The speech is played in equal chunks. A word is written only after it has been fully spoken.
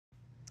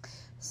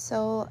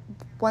So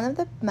one of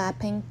the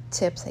mapping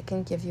tips I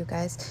can give you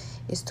guys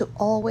is to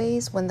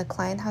always, when the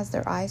client has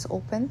their eyes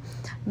open,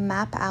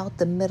 map out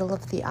the middle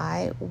of the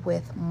eye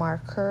with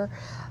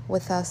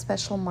a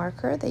special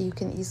marker that you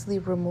can easily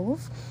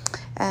remove.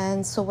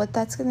 And so what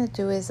that's going to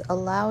do is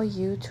allow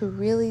you to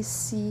really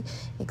see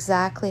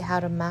exactly how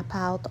to map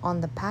out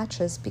on the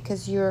patches,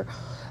 because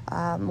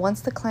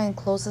once the client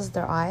closes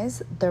their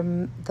eyes,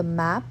 the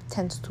map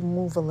tends to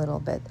move a little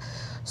bit.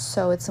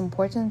 So it's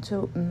important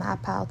to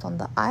map out on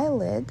the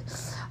eyelid.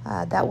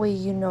 That way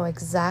you know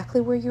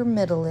exactly where your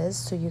middle is,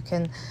 so you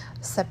can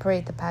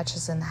separate the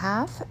patches in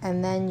half,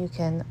 and then you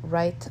can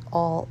write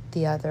all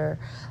the other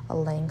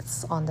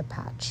lengths on the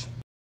patch.